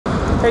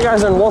Hey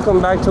guys, and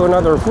welcome back to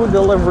another food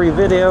delivery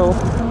video.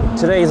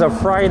 Today is a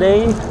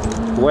Friday,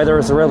 weather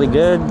is really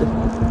good,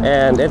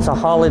 and it's a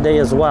holiday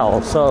as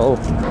well. So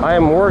I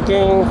am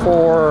working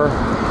for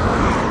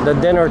the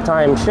dinner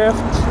time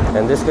shift,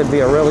 and this could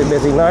be a really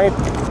busy night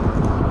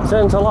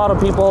since a lot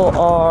of people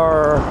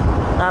are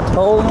at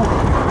home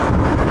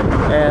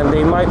and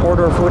they might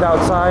order food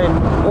outside,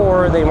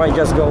 or they might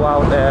just go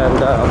out and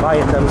buy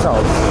it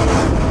themselves.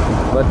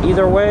 But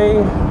either way,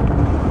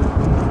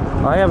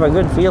 I have a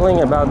good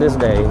feeling about this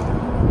day.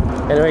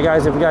 Anyway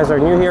guys, if you guys are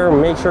new here,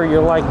 make sure you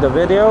like the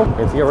video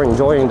if you're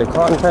enjoying the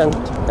content.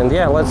 And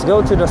yeah, let's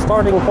go to the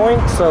starting point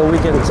so we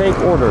can take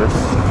orders.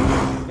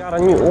 Got a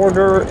new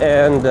order,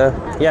 and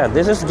yeah,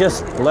 this is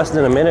just less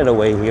than a minute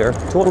away here,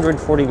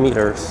 240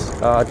 meters.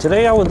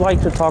 Today I would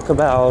like to talk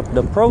about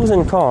the pros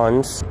and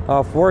cons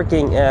of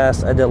working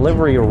as a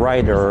delivery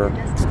rider,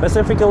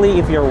 specifically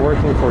if you're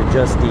working for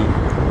Just Eat.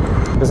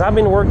 Because I've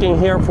been working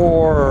here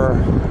for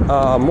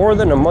more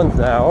than a month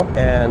now,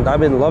 and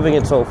I've been loving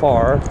it so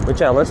far. But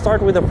yeah, let's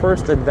start with the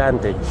first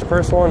advantage. The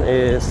first one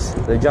is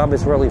the job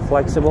is really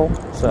flexible,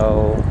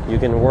 so you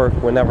can work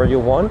whenever you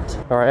want.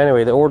 Alright,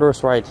 anyway, the order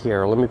is right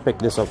here. Let me pick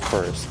this up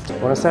first.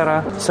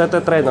 Buonasera,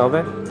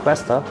 739,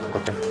 pasta?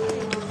 Okay.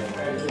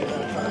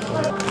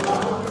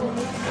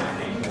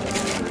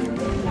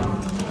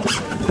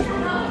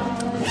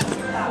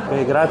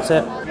 Okay,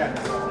 grazie.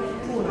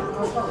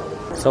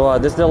 So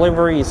this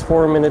delivery is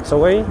 4 minutes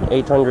away,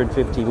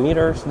 850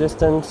 meters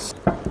distance.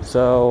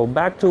 So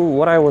back to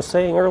what I was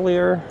saying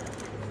earlier,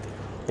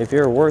 if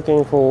you're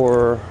working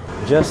for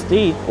Just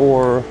Eat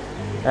or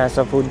as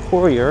a food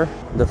courier,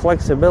 the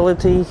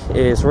flexibility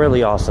is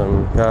really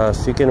awesome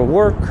because you can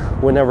work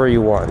whenever you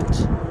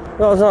want.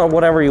 Well, it's not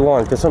whatever you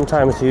want, because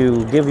sometimes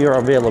you give your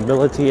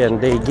availability and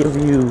they give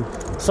you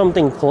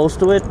something close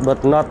to it,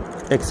 but not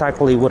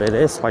exactly what it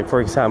is. Like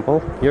for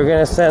example, you're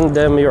gonna send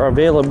them your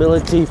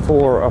availability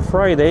for a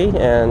Friday,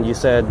 and you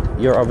said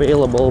you're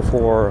available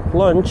for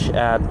lunch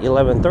at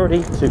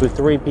 11:30 to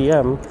 3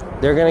 p.m.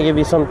 They're gonna give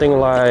you something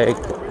like,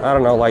 I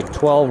don't know, like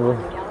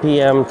 12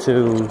 p.m.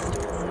 to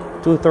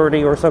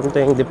 2:30 or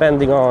something,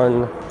 depending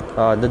on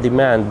the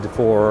demand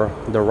for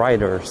the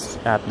riders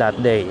at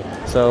that day.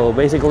 So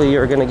basically,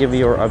 you're gonna give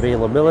your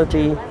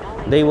availability,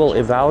 they will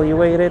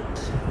evaluate it,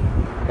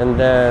 and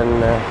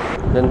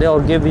then they'll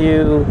give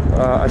you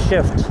a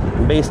shift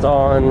based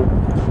on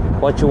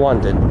what you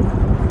wanted.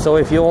 So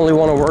if you only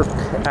want to work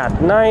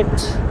at night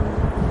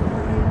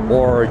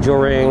or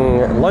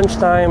during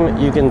lunchtime,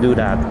 you can do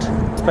that.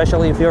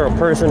 Especially if you're a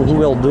person who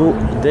will do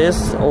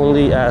this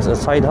only as a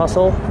side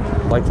hustle.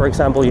 Like for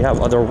example, you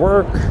have other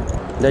work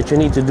that you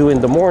need to do in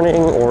the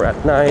morning or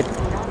at night.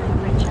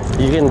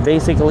 You can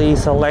basically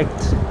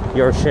select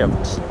your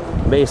shift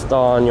based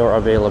on your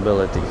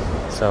availability.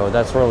 So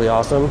that's really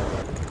awesome.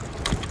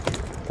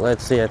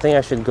 Let's see, I think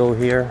I should go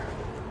here.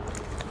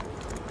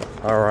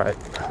 Alright,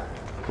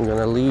 I'm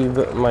gonna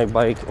leave my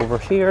bike over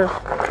here.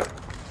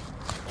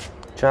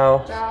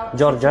 Ciao. Ciao.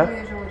 Giorgia?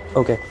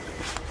 Ok.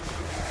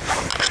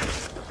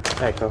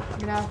 Ecco.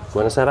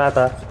 Buona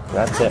serata.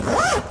 That's it.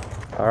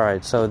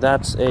 Alright, so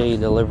that's a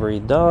delivery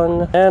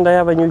done. And I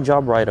have a new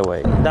job right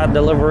away. That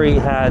delivery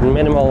had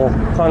minimal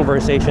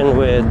conversation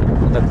with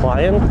the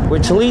client,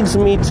 which leads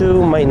me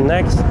to my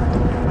next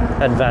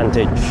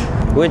advantage,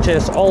 which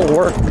is all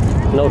work,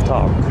 no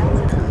talk.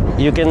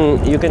 You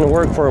can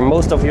work for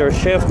most of your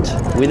shift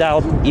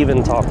without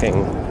even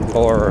talking,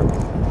 or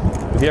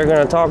if you're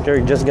gonna talk, you're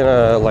just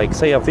gonna like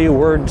say a few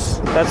words.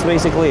 That's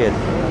basically it.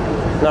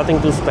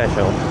 Nothing too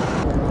special.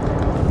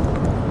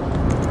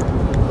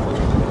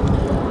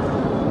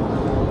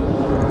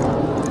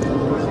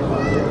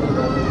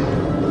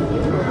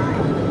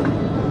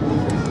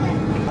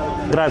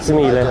 Grazie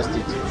mille.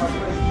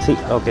 Sì,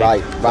 ok.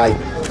 Vai, vai.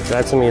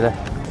 Grazie mille.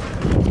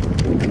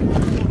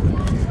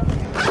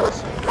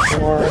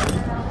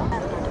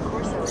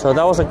 So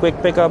that was a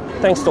quick pickup.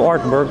 Thanks to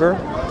Art Burger.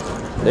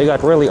 They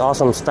got really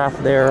awesome staff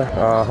there.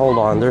 Hold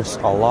on, there's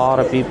a lot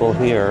of people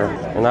here,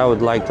 and I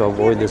would like to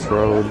avoid this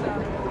road.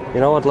 You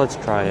know what? Let's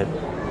try it.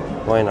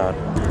 Why not?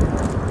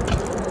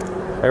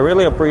 I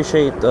really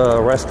appreciate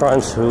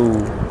restaurants who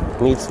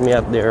meets me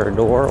at their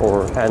door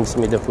or hands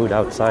me the food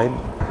outside,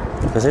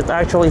 because it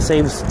actually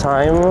saves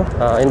time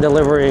in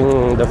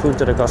delivering the food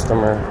to the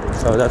customer.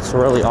 So that's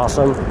really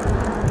awesome.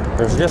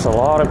 There's just a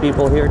lot of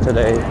people here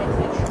today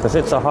because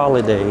it's a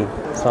holiday,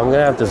 so I'm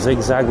gonna have to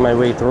zigzag my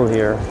way through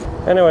here.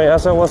 Anyway,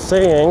 as I was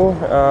saying,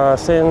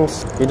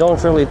 since you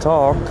don't really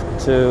talk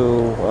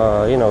to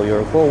you know,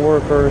 your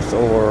co-workers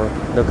or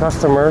the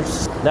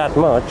customers that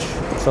much,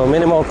 so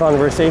minimal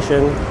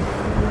conversation,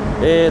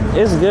 it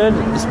is good,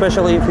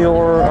 especially if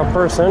you're a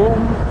person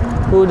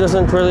who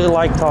doesn't really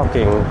like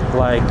talking,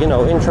 like, you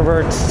know,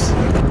 introverts.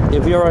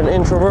 If you're an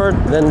introvert,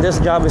 then this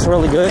job is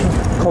really good,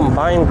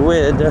 combined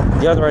with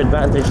the other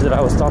advantage that I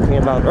was talking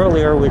about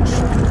earlier, which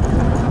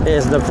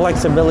is the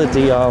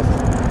flexibility of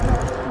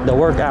the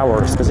work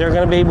hours, because you're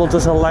going to be able to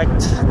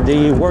select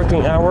the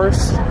working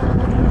hours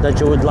that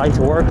you would like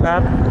to work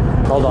at.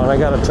 Hold on, I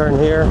gotta turn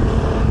here.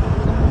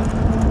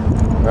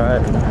 All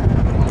right.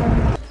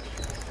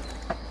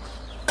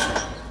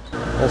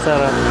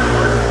 Buonasera.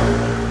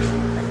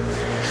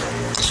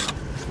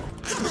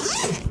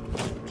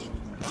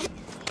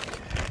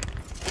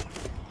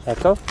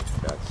 Ecco.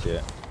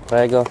 Grazie.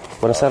 Prego.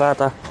 Buona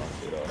serata.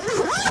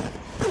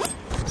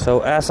 So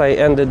as I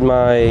ended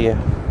my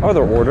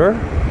other order,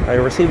 I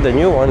received a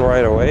new one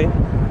right away.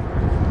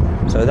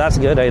 So that's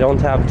good. I don't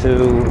have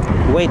to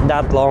wait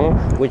that long,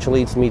 which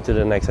leads me to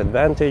the next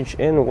advantage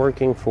in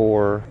working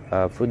for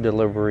a food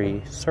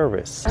delivery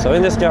service. So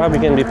in this job, you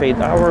can be paid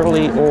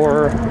hourly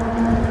or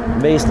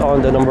based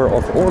on the number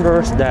of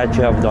orders that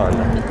you have done.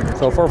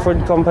 So for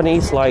food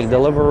companies like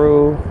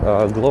Deliveroo,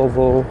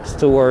 Glovo,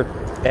 Stewart,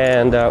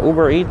 and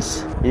Uber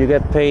Eats, you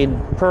get paid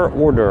per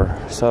order.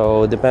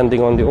 So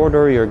depending on the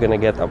order, you're gonna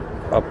get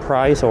a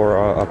price or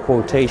a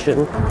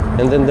quotation,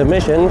 and then the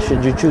mission,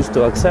 should you choose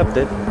to accept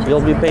it,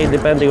 you'll be paid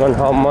depending on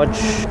how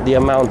much the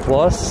amount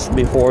was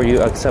before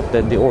you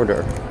accepted the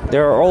order.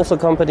 There are also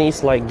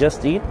companies like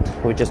Just Eat,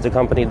 which is the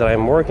company that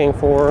I'm working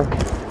for,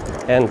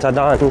 and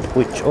Tadan,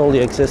 which only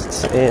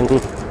exists in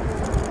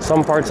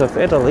some parts of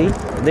Italy.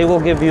 They will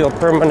give you a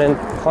permanent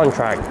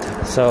contract.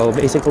 So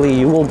basically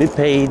you will be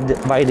paid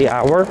by the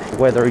hour,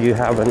 whether you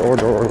have an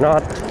order or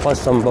not,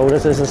 plus some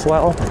bonuses as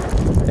well.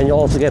 And you'll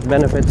also get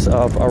benefits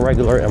of a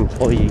regular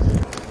employee.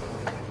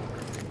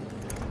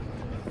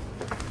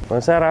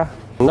 Buonasera.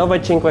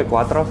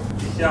 954.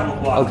 Siamo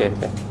qua. Okay.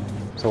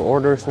 So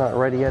order's not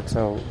ready yet,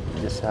 so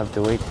just have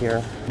to wait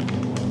here.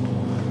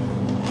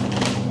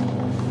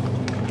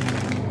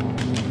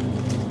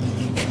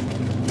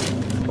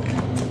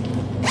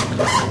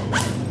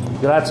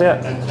 Grazie.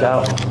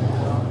 Ciao.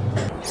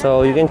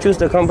 So you can choose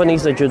the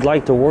companies that you'd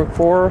like to work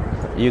for.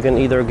 You can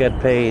either get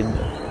paid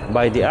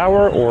by the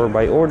hour or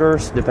by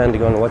orders,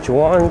 depending on what you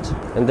want.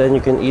 And then you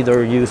can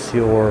either use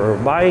your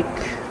bike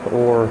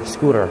or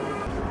scooter.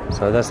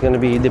 So that's going to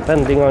be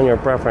depending on your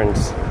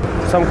preference.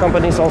 Some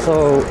companies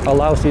also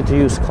allows you to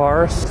use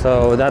cars.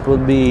 So that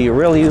would be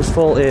really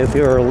useful if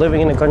you're living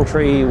in a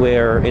country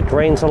where it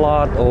rains a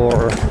lot,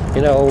 or,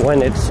 you know,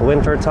 when it's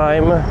winter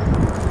time.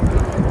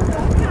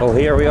 Oh,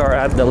 here we are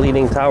at the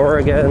Leaning Tower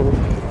again.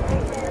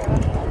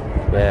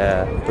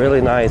 Yeah,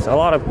 really nice. A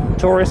lot of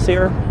tourists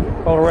here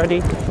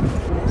already.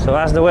 So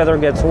as the weather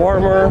gets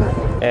warmer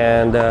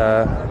and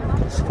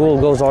school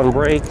goes on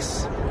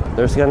breaks,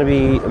 there's going to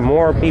be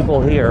more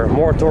people here,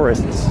 more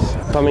tourists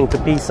coming to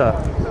Pisa.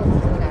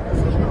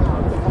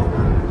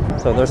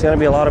 So there's going to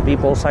be a lot of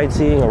people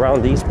sightseeing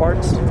around these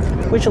parts,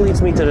 which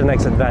leads me to the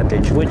next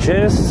advantage, which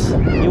is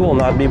you will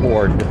not be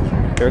bored.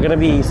 You're going to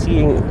be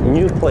seeing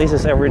new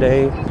places every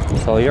day.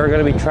 So you're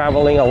going to be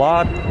traveling a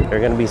lot. You're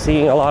going to be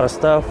seeing a lot of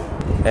stuff.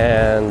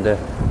 And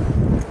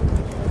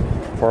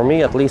for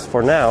me, at least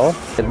for now,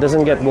 it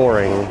doesn't get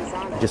boring,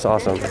 which is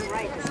awesome.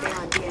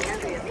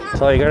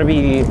 So you're going to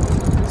be,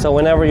 so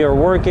whenever you're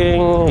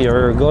working,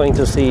 you're going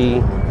to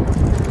see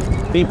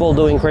people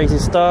doing crazy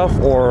stuff,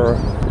 or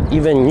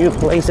even new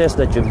places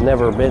that you've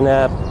never been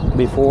at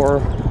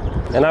before.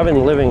 And I've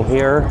been living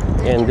here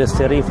in this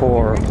city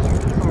for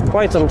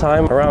quite some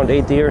time, around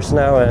 8 years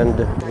now, and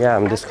yeah,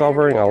 I'm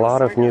discovering a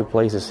lot of new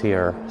places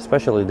here,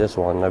 especially this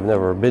one. I've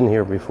never been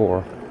here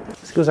before.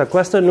 Scusa,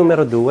 questo è il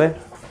numero 2?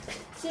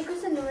 Sì,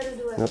 questo è il numero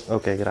 2.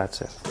 Ok,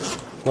 grazie.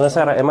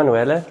 Buonasera,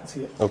 Emanuele?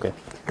 Sì. Ok.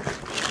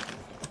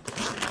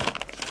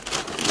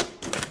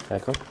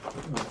 Ecco.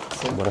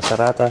 Buona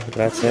serata,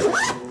 grazie.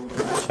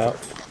 Ciao.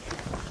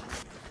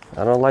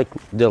 I don't like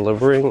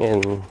delivering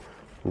in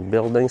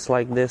buildings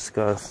like this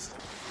because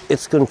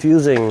it's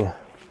confusing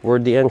where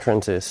the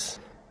entrance is.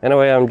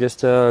 Anyway, I'm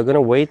just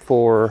gonna wait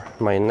for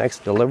my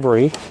next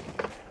delivery.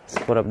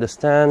 Let's put up the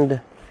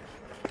stand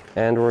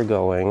and we're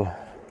going.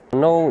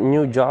 No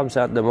new jobs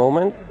at the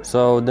moment,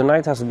 so the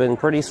night has been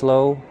pretty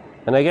slow,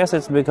 and I guess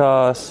it's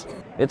because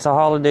it's a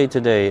holiday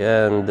today,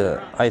 and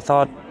I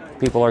thought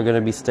people are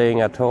gonna be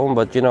staying at home,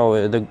 but you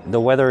know, the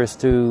weather is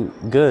too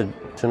good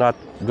to not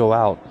go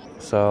out,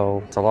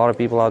 so it's a lot of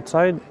people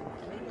outside.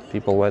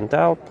 People went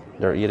out,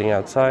 they're eating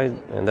outside,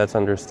 and that's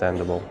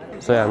understandable.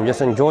 So yeah, I'm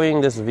just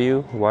enjoying this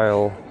view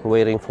while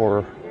waiting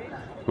for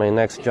my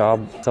next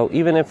job. So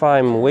even if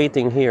I'm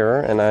waiting here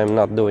and I'm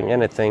not doing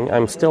anything,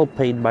 I'm still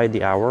paid by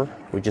the hour,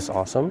 which is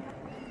awesome.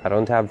 I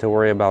don't have to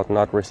worry about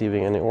not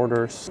receiving any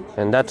orders.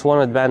 And that's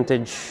one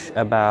advantage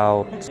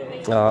about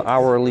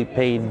hourly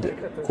paid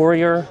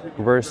courier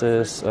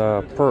versus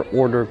per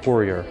order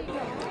courier.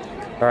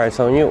 All right,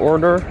 so new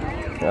order,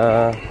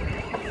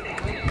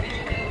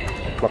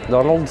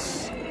 McDonald's.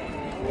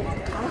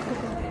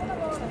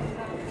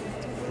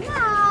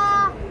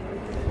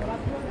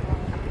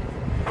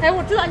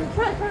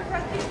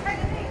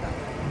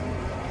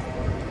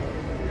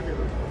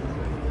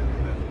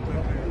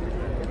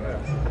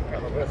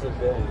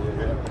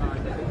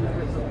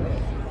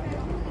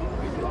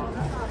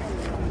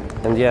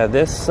 And yeah,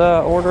 this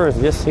order is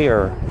just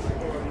here.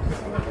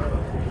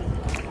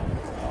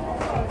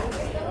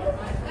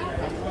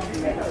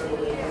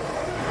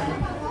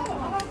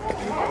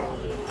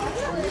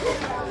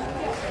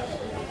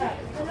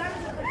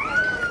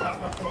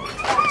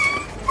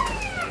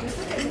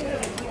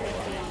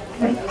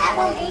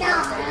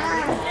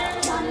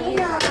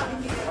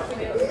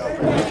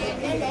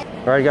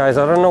 Alright guys,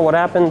 I don't know what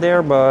happened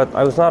there, but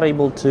I was not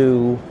able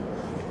to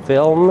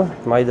film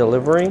my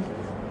delivery.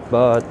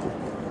 But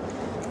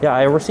yeah,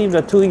 I received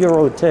a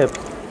 €2 tip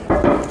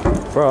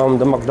from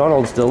the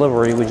McDonald's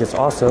delivery, which is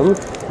awesome.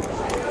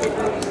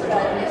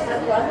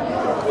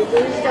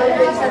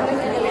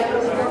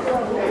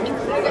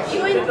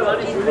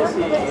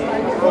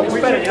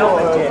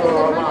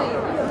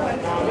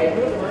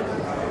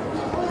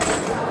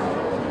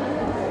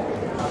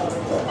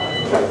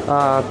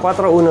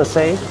 Quattro uno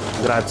sei,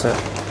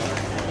 grazie.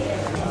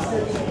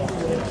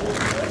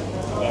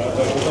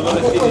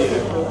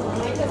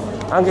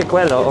 Anche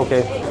quello,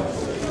 ok.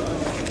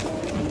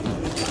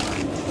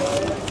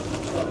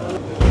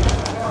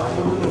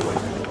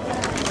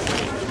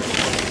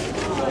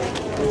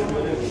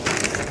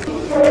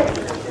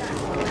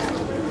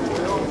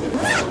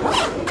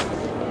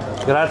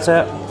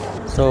 Grazie.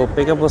 So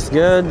pickup was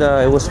good.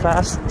 It was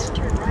fast.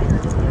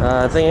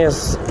 Thing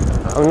is,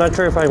 I'm not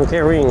sure if I'm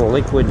carrying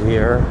liquid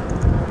here,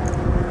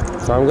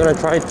 so I'm gonna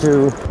try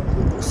to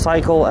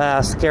cycle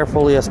as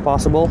carefully as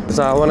possible.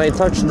 So when I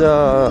touched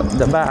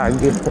the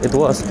bag, it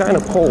was kind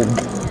of cold,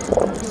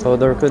 so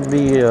there could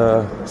be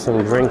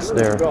some drinks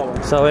there.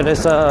 So it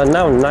is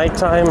now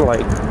nighttime,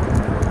 like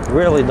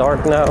really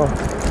dark now.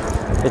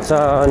 It's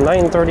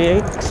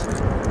 9:38.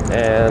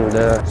 And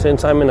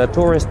since I'm in a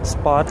tourist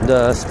spot,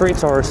 the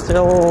streets are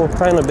still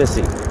kind of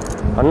busy.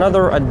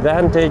 Another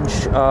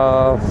advantage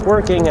of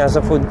working as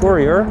a food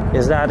courier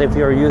is that if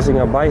you're using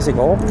a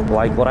bicycle,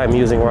 like what I'm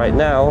using right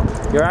now,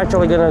 you're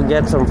actually gonna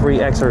get some free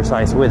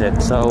exercise with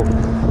it. So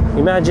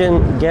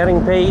imagine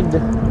getting paid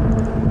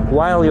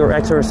while you're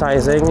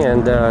exercising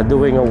and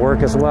doing your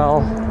work as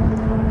well.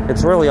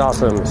 It's really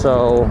awesome.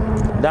 So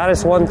that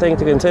is one thing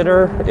to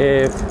consider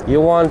if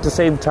you want to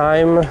save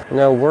time,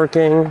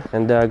 working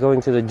and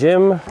going to the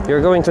gym.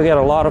 You're going to get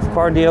a lot of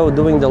cardio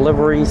doing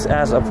deliveries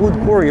as a food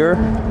courier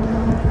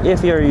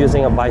if you're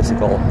using a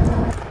bicycle.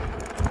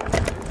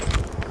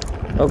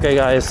 Okay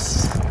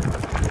guys,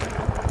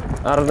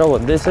 I don't know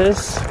what this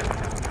is.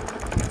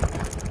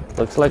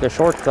 Looks like a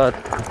shortcut.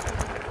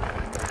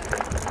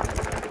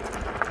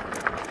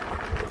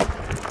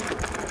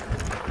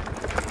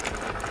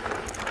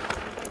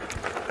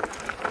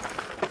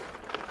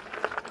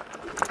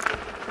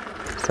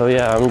 So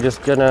yeah, I'm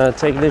just gonna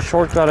take this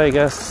shortcut, I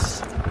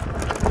guess.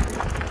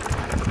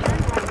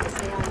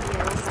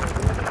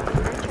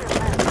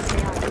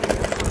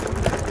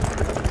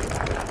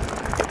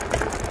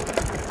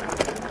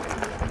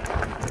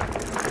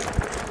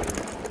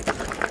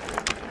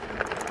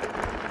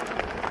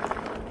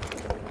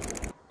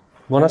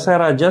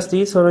 Buonasera,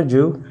 Justy, sono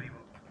giù.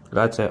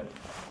 Grazie.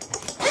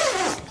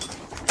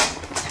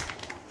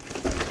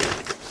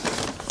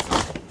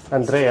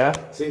 Andrea?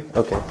 Sì.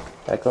 Ok,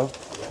 ecco.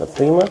 La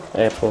prima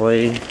e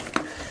poi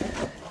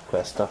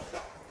questa.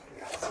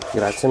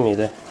 Grazie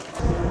mille.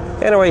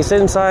 Anyway,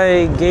 since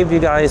I gave you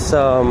guys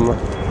some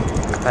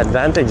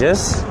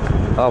advantages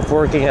of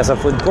working as a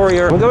food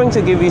courier, I'm going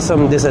to give you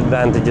some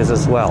disadvantages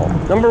as well.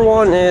 Number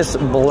one is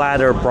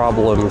bladder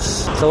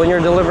problems. So when you're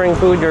delivering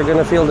food, you're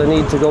gonna feel the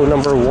need to go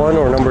number one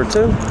or number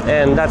two,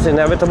 and that's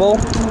inevitable.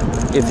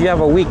 If you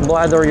have a weak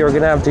bladder, you're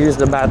gonna have to use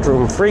the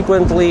bathroom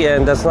frequently,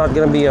 and that's not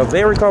gonna be a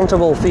very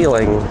comfortable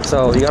feeling.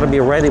 So you gotta be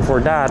ready for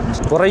that.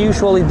 What I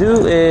usually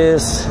do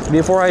is,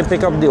 before I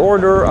pick up the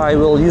order, I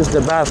will use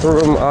the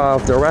bathroom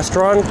of the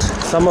restaurant.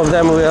 Some of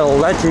them will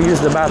let you use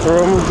the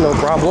bathroom, no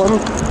problem.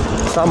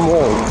 Some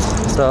won't.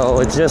 So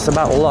it's just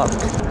about luck.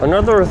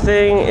 Another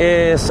thing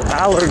is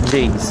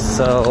allergies.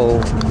 So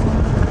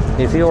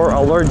if you're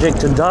allergic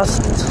to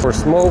dust or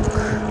smoke,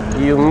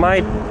 you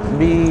might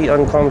be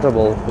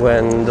uncomfortable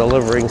when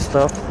delivering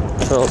stuff.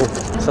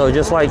 So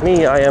just like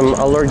me, I am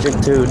allergic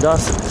to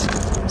dust.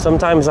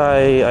 Sometimes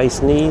I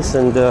sneeze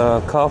and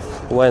cough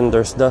when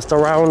there's dust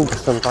around.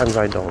 Sometimes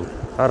I don't.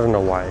 I don't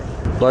know why.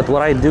 But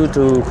what I do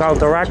to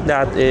counteract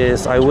that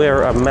is I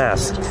wear a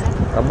mask.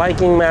 A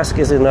biking mask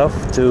is enough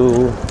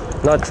to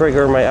not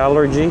trigger my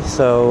allergy,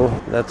 so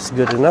that's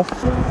good enough.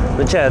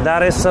 But yeah,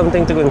 that is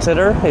something to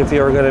consider if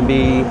you're gonna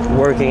be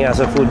working as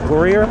a food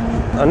courier.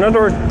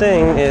 Another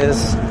thing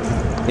is,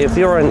 if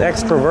you're an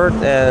extrovert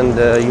and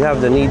you have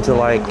the need to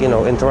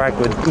interact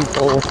with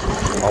people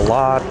a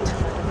lot,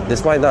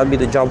 this might not be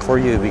the job for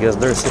you, because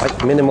there's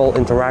like minimal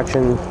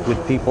interaction with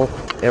people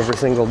every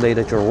single day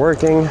that you're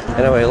working.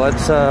 Anyway,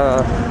 let's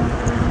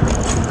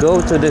go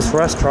to this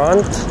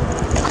restaurant.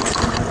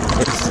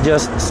 It's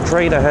just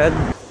straight ahead.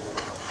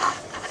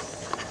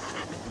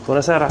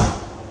 Buonasera.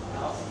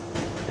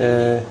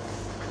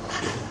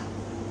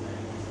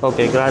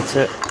 Ok,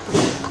 grazie.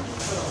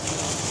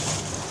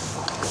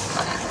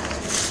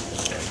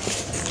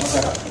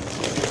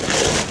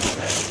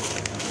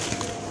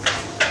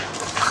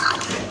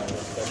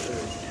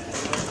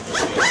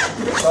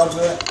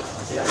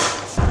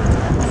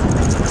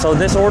 So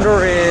this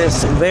order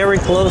is very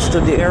close to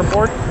the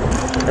airport,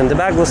 and the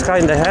bag was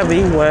kind of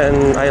heavy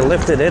when I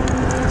lifted it,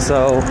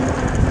 so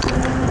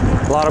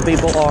a lot of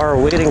people are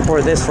waiting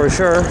for this for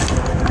sure.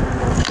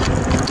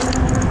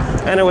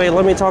 Anyway,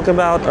 let me talk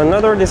about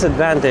another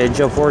disadvantage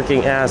of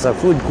working as a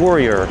food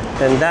courier,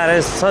 and that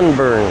is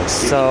sunburns.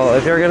 So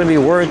if you're going to be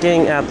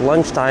working at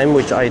lunchtime,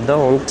 which I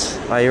don't,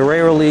 I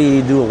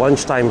rarely do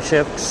lunchtime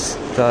shifts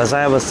because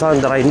I have a son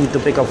that I need to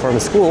pick up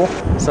from school.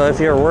 So if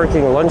you're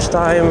working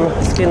lunchtime,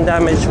 skin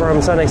damage from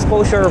sun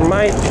exposure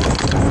might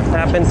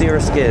happen to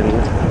your skin.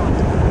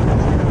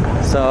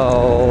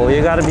 So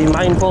you got to be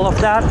mindful of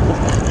that.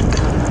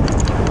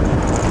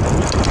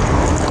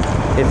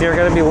 If you're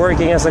going to be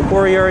working as a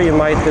courier, you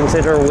might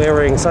consider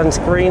wearing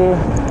sunscreen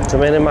to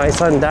minimize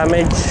sun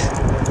damage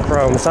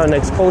from sun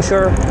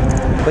exposure.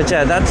 But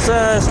yeah,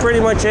 that's pretty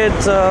much it.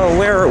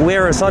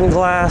 Wear a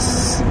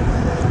sunglass,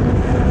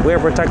 wear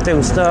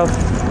protective stuff,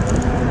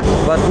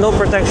 but no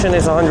protection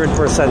is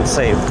 100%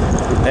 safe.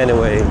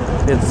 Anyway,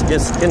 it's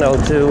just, you know,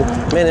 to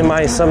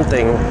minimize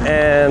something.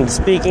 And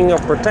speaking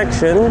of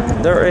protection,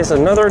 there is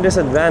another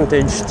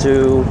disadvantage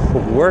to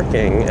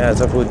working as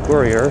a food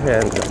courier,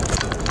 and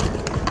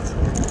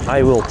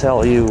I will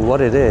tell you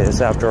what it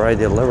is after I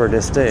deliver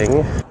this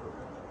thing.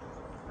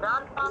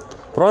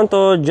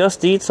 Pronto,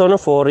 Just Eat, sono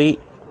fuori.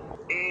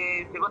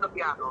 Secondo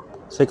piano.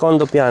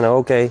 Secondo piano,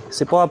 ok.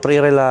 Si può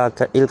aprire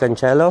il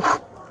cancello?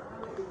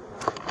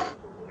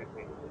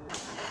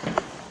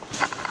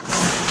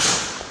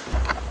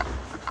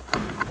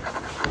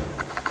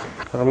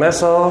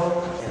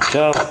 Permesso?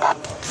 Ciao.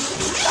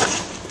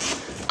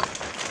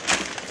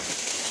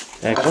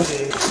 Ecco.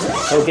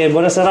 Ok,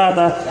 buona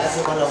serata.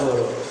 Grazie, buon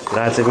lavoro.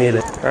 Grazie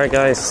mille. Alright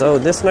guys, so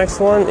this next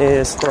one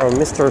is from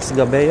Mr.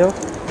 Sgabeo.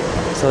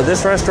 So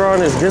this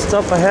restaurant is just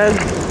up ahead,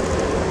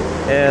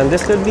 and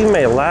this could be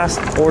my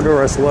last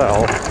order as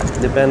well,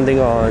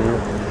 depending on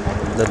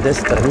the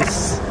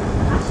distance.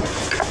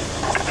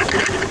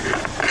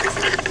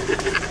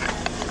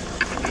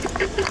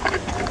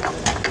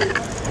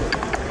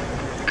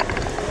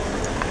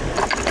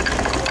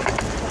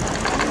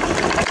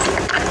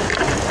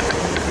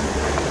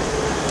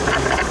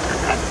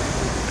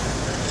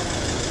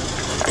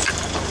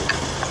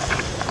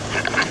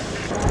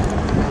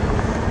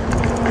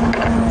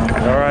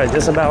 Alright,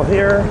 just about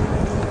here.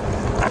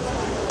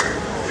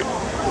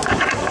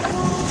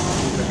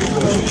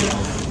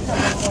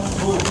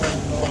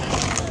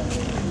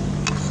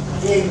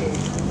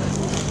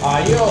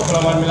 Io con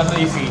la marmellata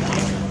dei figli.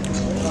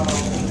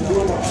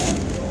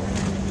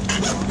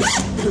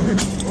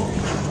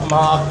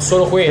 Ma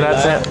solo quella.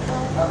 Grazie.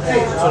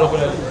 Solo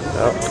quella lì.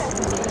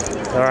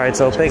 Alright,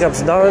 so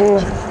pickup's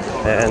done,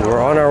 and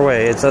we're on our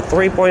way. It's a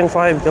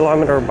 3.5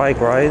 kilometer bike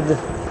ride,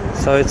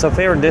 so it's a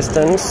fair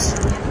distance.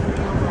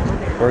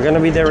 We're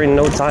gonna be there in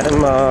no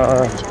time.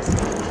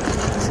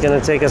 It's gonna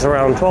take us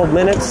around 12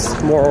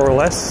 minutes, more or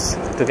less,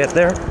 to get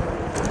there.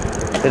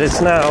 It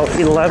is now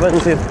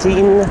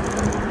 11:15,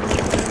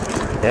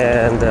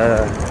 and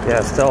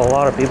yeah, still a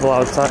lot of people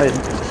outside.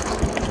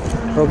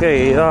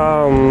 Okay,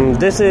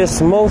 this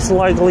is most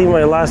likely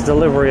my last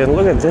delivery, and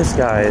look at this,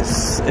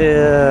 guys.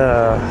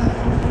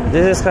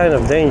 This is kind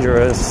of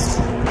dangerous.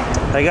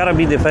 I gotta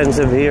be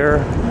defensive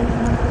here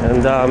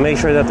and make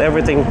sure that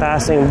everything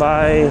passing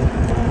by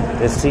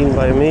is seen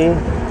by me.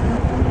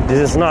 This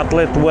is not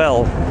lit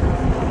well.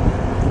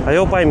 I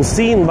hope I'm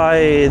seen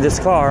by this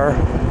car.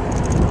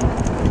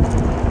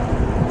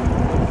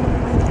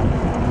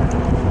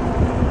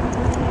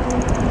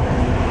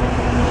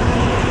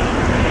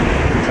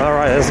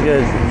 Alright, that's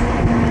good.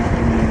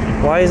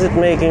 Why is it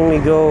making me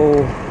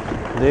go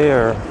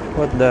there?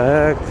 What the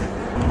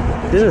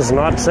heck? This is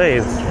not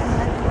safe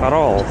at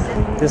all.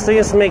 This thing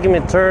is making me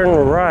turn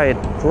right.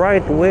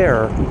 Right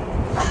where?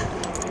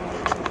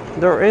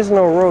 There is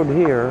no road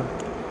here.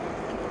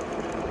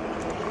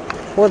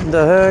 What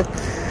the heck?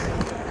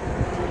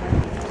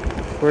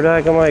 Where the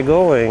heck am I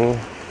going?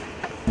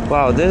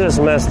 Wow, this is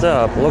messed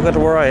up. Look at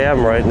where I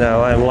am right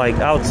now. I'm like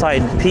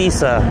outside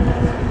Pisa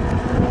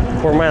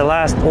for my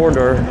last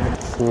order.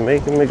 It's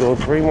making me go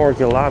 3 more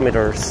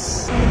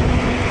kilometers.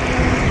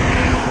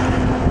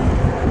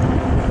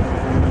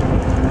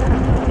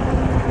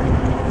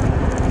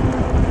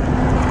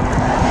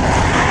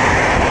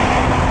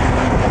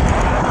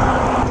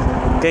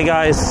 Okay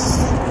guys,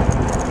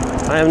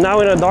 I am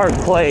now in a dark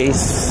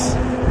place.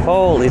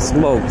 Holy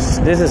smokes,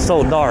 this is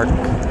so dark.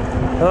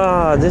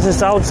 This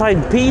is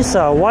outside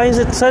Pisa. Why is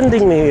it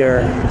sending me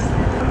here?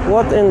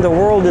 What in the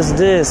world is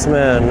this,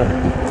 man?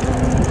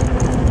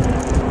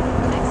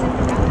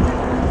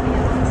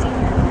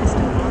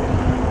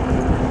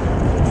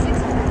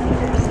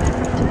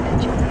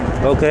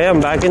 Okay,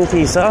 I'm back in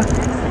Pisa.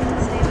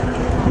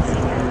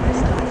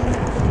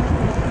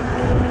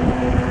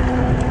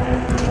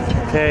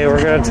 Okay,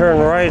 we're gonna turn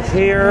right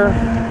here.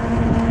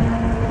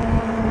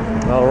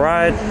 All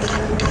right,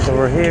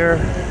 over here.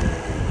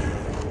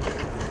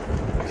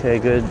 Okay,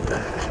 good.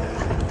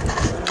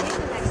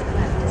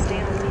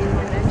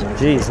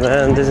 Jeez,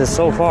 man, this is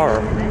so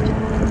far.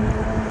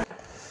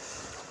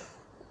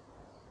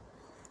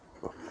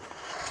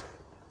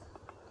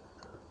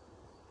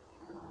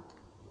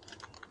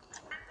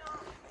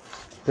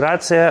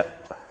 Grazie.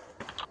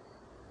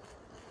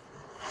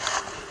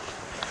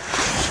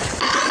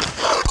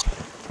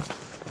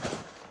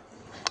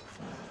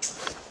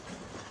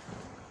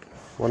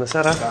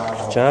 Buonasera.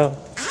 Ciao.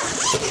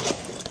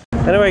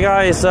 Anyway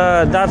guys,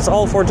 that's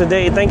all for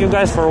today. Thank you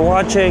guys for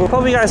watching.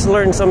 Hope you guys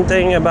learned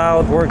something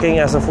about working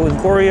as a food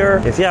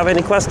courier. If you have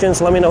any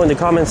questions, let me know in the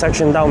comment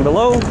section down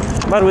below.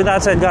 But with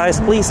that said guys,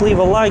 please leave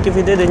a like if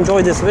you did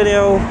enjoy this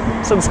video.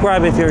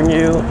 Subscribe if you're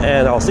new.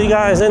 And I'll see you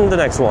guys in the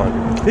next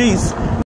one. Peace.